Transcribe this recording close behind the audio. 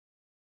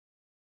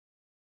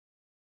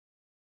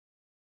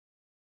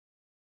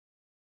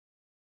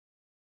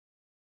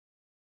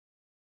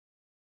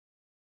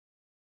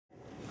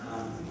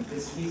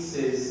This piece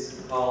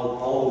is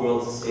called All the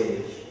World's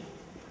Stage.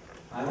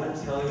 I want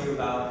to tell you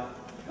about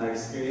my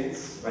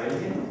experience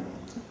writing it, and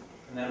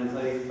then I'm going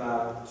to tell you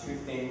about two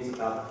things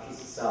about the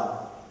piece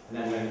itself, and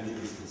then I'm going to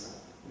introduce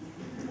myself.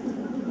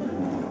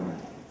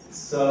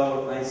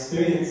 So, my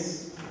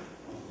experience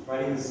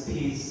writing this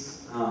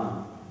piece,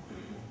 I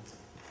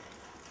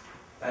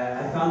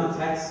found the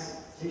text,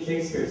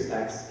 Shakespeare's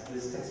text,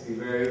 this text to be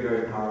very,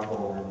 very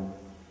powerful,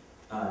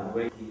 and the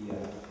way he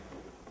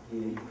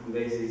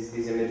conveys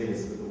these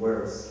images with the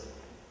words.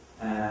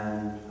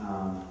 And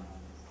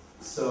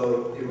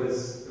so it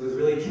was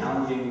really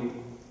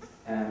challenging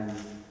and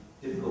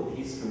difficult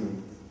piece for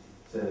me,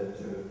 a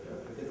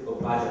difficult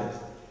project.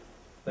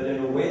 But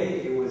in a way,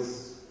 it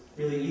was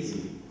really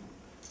easy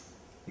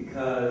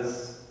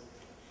because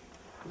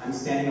I'm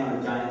standing on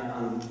a giant,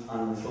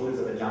 on the shoulders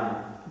of a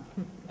giant.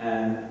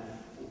 And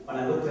when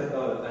I looked at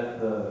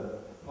the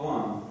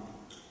poem,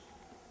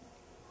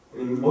 I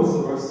mean, most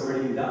of the work's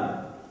already been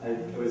done.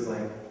 It was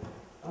like,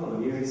 oh, the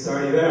music's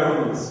already there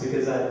almost,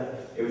 because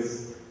it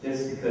was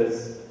just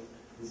because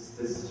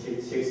this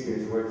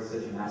Shakespeare's work is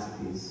such a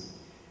masterpiece.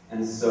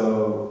 And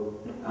so,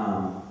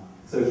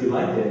 so if you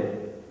liked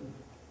it,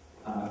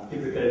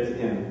 give the credit to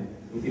him.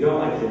 If you don't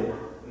like it,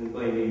 then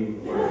blame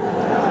me for it.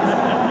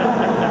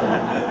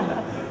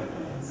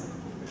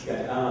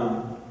 Okay,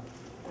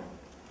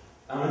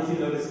 I want you to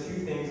notice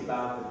two things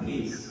about the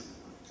piece.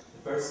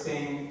 The first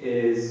thing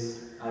is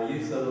I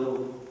used a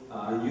little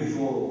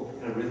unusual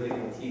kind of rhythmic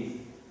motif,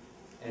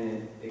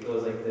 and it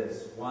goes like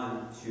this: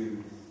 1,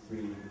 2,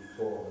 3,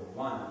 4,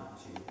 1,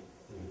 2,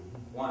 3,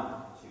 1,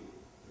 2,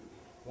 3,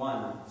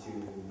 1, 2,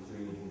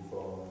 3, 4,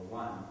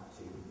 1,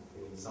 2,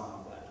 3, so on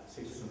like that.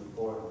 Switches from the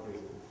 4 and 3.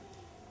 Did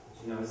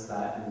you notice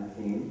that in the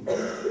theme?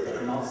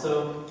 And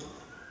also,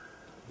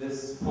 this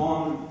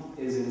poem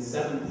is in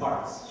 7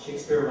 parts.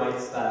 Shakespeare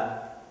writes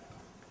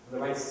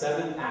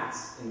 7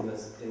 acts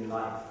in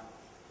life,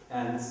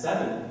 and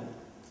 7.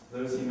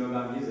 Those who know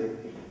about music,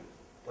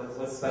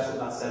 what's special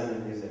about 7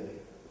 in music?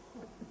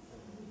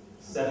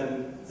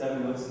 7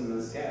 notes in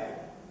the scale.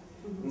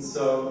 And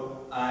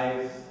so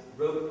I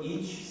wrote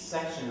each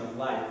section of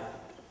life,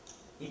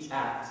 each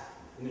act,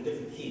 in a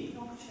different key.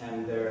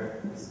 And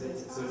so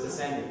it's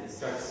ascending. It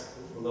starts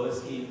with the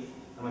lowest key,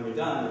 and when you're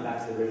done, you're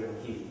back to the original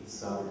key.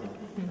 So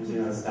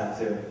you notice that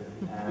too.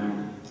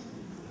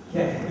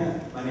 Okay,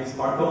 my name's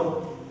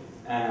Parkle,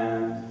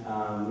 and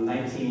I'm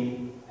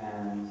 19,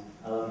 and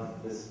I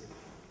love this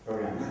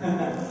program.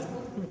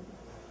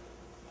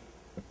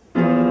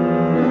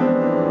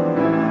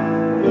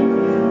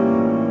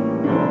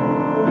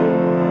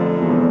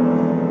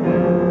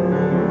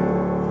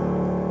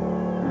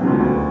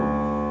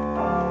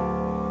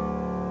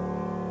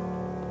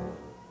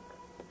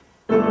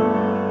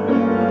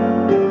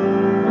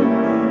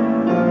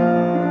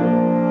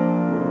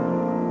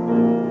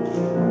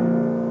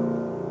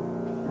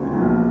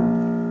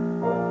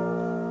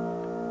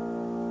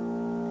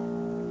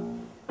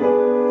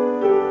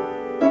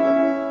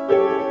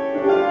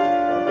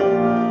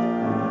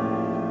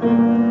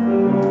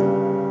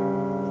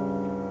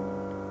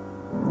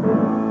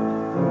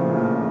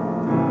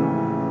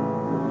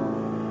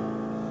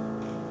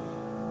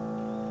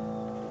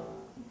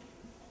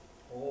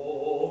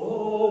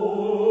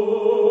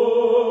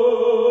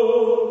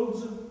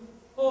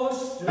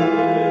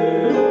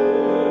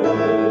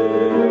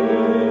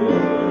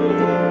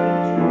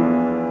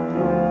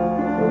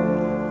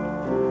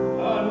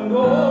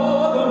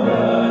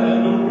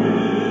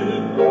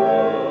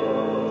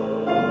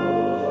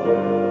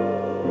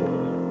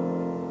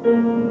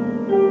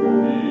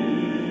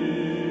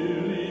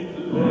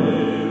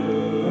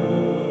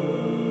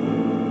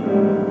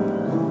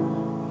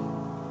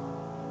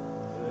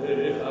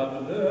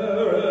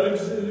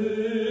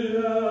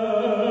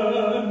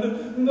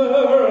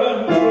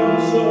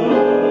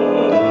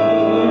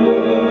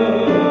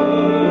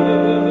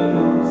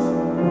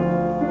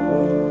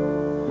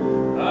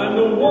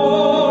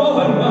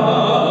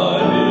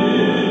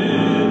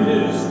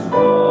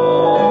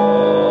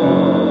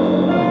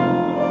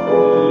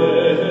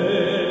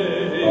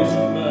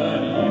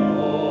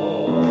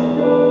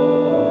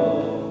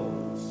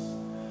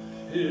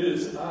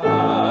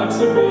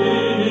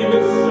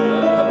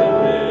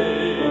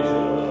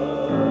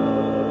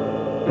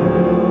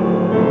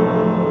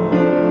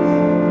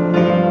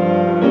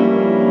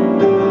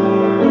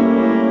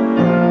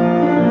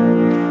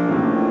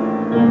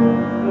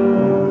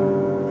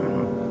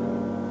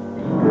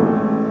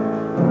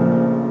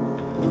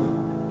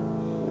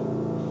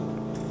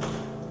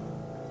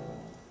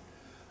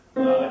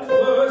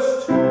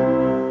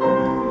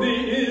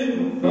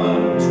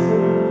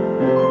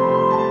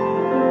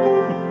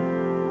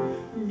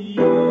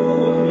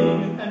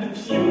 Mewling and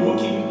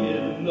puking.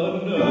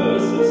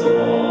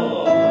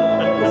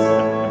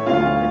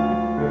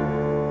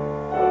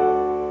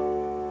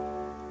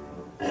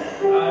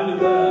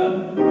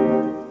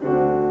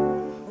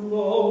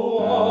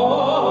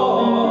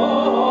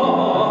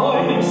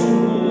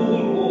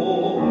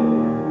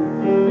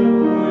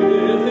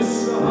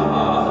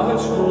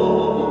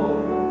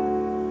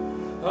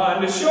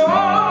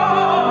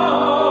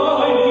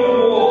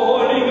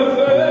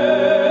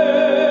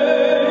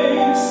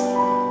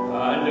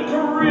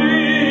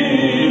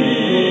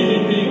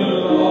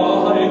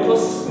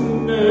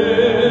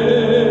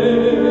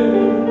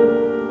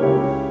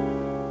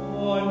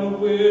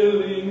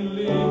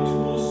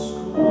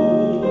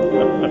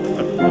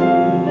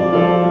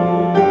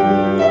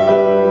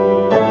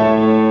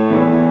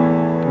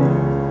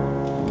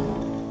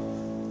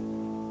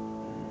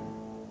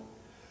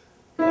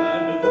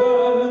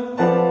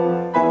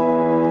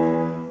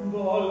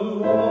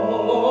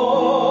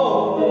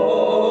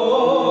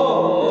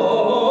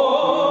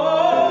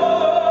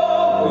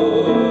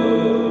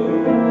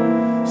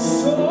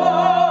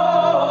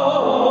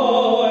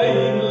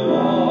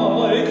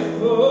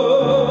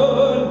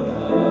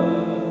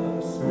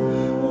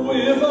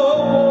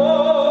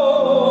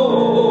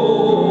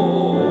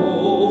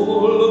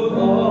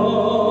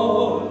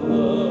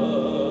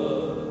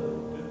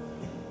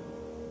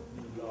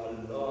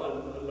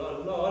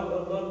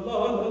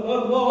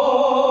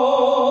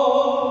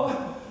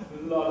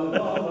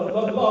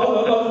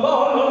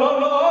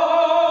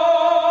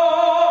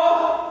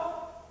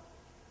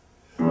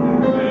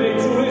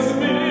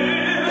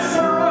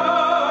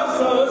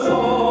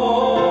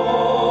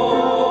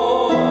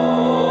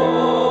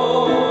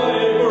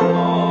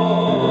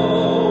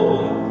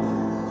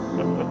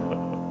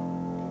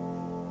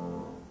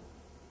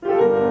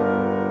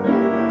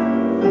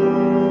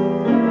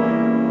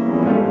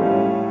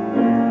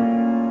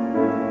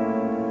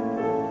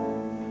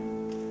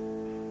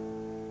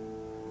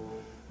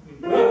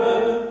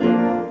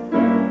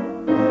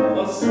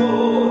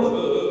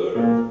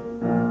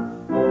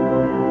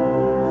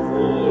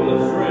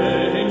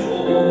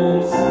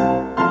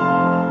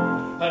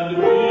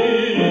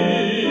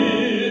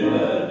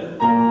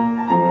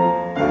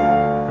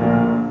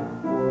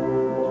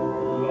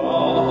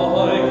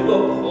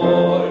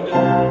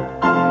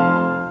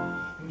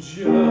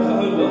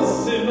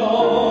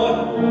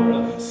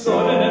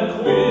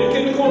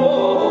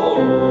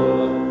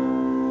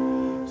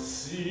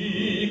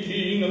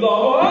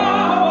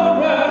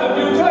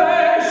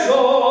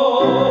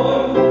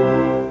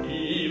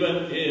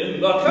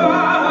 the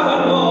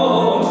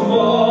cannon's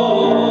mouth.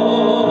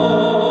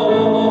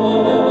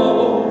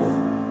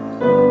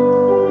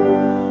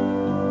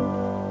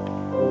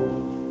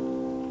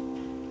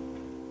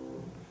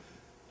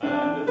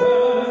 And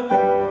then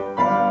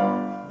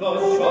the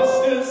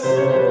justice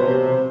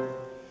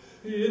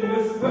in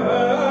the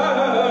fair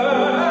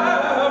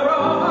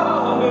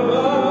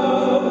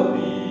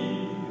Unwillingly,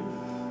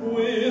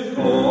 with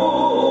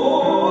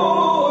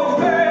good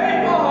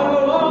capon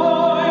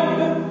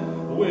line,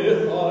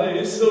 with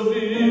eye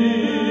severe,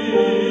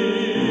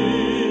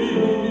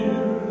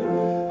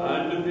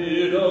 and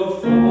bid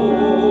of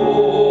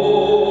formal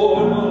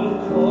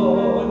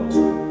cut,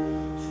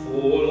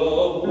 full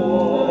of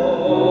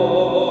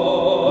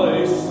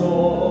wise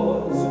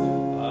saws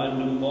and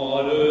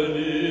modern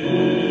instances.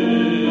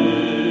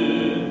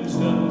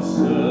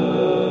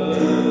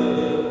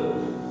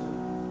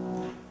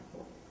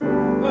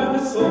 And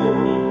so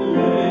he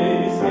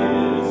lays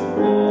his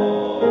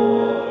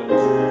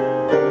point.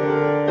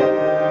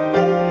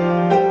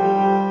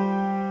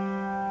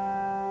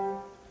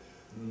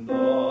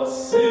 The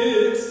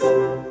 6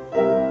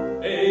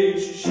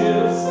 age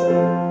shifts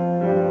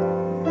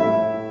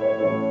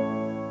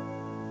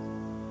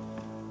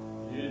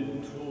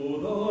into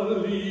the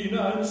lean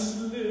and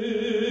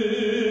slippered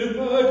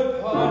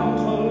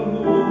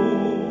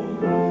pantaloon,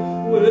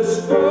 with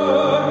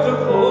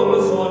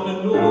spectacles on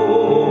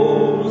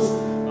nose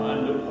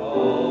and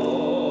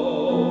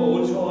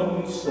pouch on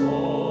side.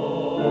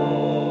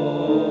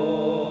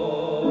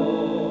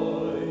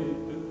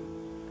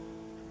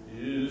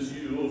 His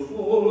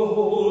youthful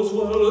hose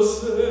will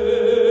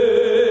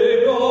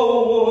say a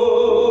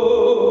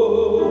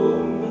word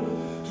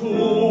to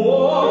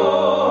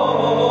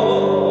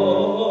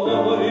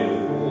wipe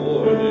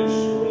for his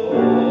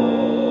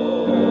shrunk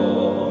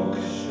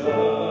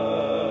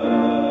shank.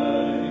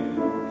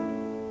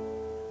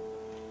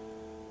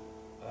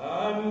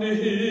 And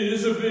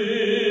his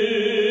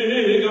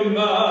big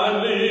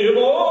manly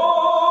voice,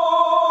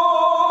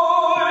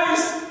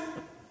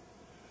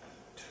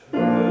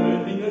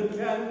 turning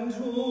again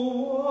to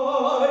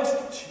white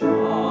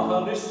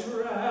childish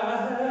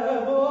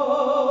treble,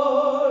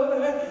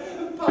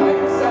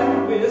 pipes and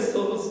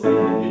whistles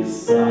in his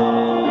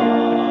sound.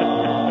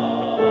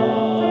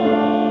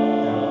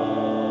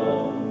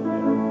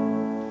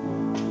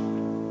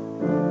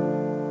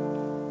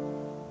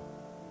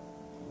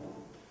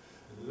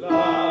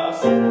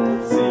 Last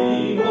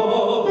scene of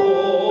all,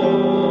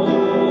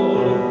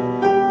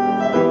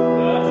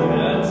 that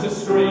ends a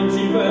strange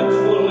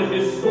eventful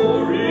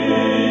history,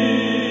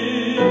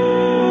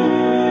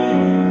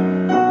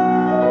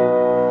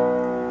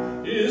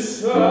 is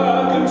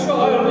second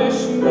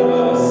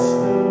childishness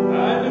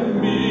and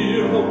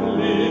mere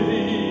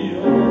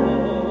oblivion.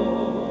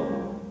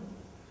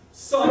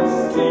 Sun's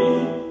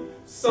teeth,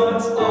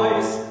 sun's eyes,